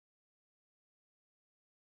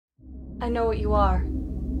I know what you are.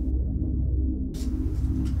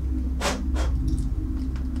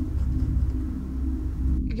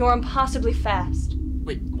 You're impossibly fast.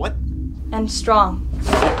 Wait, what? And strong.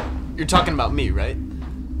 You're talking about me, right?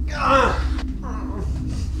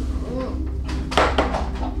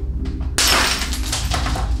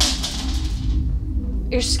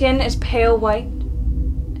 Your skin is pale white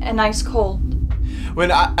and ice cold.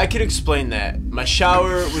 When I could explain that. My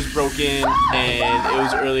shower was broken and it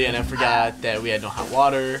was early and I forgot that we had no hot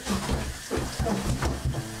water.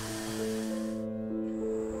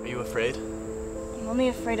 Are you afraid? I'm only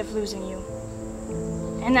afraid of losing you.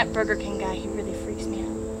 And that Burger King guy, he really freaks me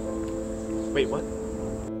out. Wait, what?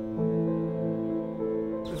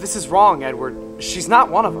 This is wrong, Edward. She's not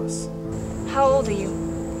one of us. How old are you?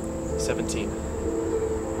 17.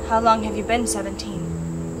 How long have you been 17?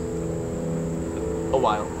 A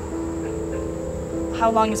while. How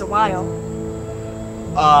long is a while?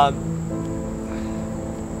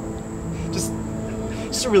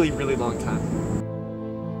 Just a really, really long time.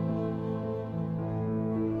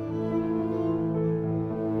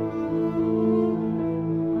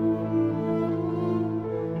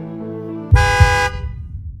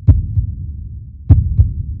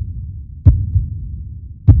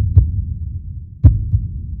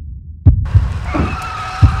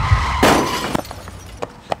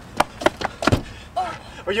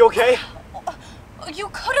 Are you okay? You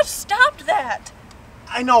could have stopped that!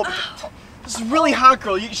 I know, but this is a really hot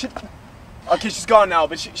girl. You should... Okay, she's gone now,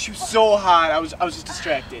 but she was so hot. I was just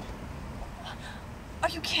distracted. Are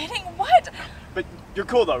you kidding? What? But you're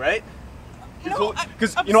cool though, right? You're No, cool?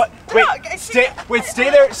 Because you know what? Wait, stay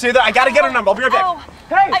there. I gotta get her number. I'll be right back. Oh,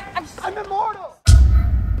 Hey, I'm immortal.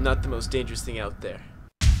 Not the most dangerous thing out there.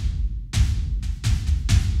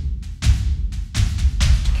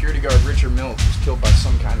 Security guard Richard Mills was killed by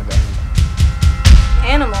some kind of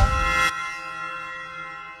animal. Animal?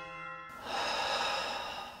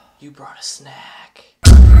 You brought a snack.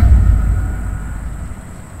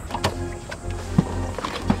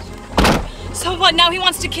 So what, now he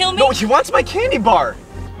wants to kill me? No, he wants my candy bar.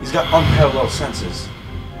 He's got unparalleled senses.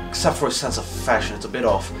 Except for his sense of fashion, it's a bit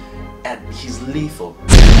off. And he's lethal.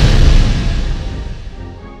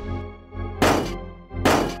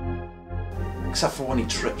 Except for when he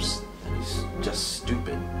trips. And he's just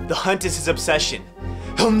stupid. The hunt is his obsession.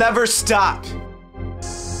 He'll never stop.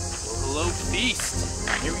 Hello, feast.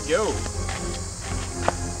 Here we go.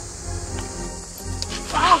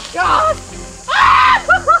 Oh, God!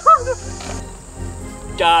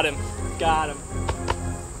 Got him.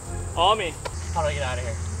 On me. How do I get out of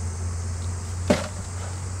here?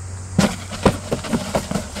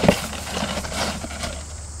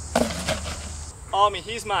 On me.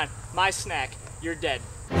 He's mine. My snack. You're dead.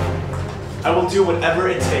 I will do whatever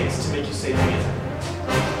it takes to make you safe again.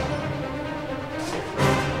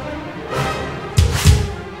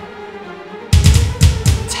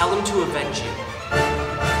 Tell him to avenge you.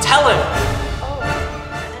 Tell him! Oh,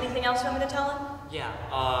 anything else you want me to tell him? Yeah,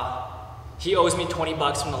 he owes me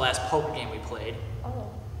 $20 from the last poker game we played. Oh,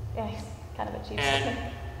 yeah, he's kind of a cheap. And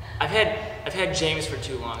I've had James for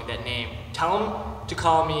too long, that name. Tell him to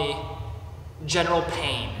call me General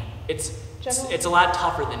Payne. It's a lot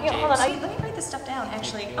tougher than James. Hold on, let me write this stuff down,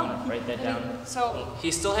 actually. You wanna write that down? So, He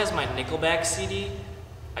still has my Nickelback CD.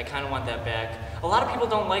 I kind of want that back. A lot of people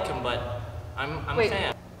don't like him, but I'm a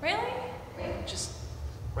fan. really? Just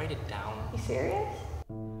write it down. You serious?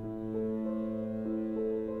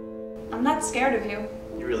 I'm not scared of you.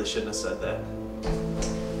 You really shouldn't have said that.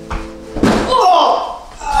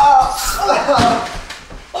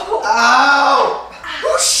 Ow!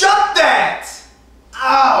 Who shot that?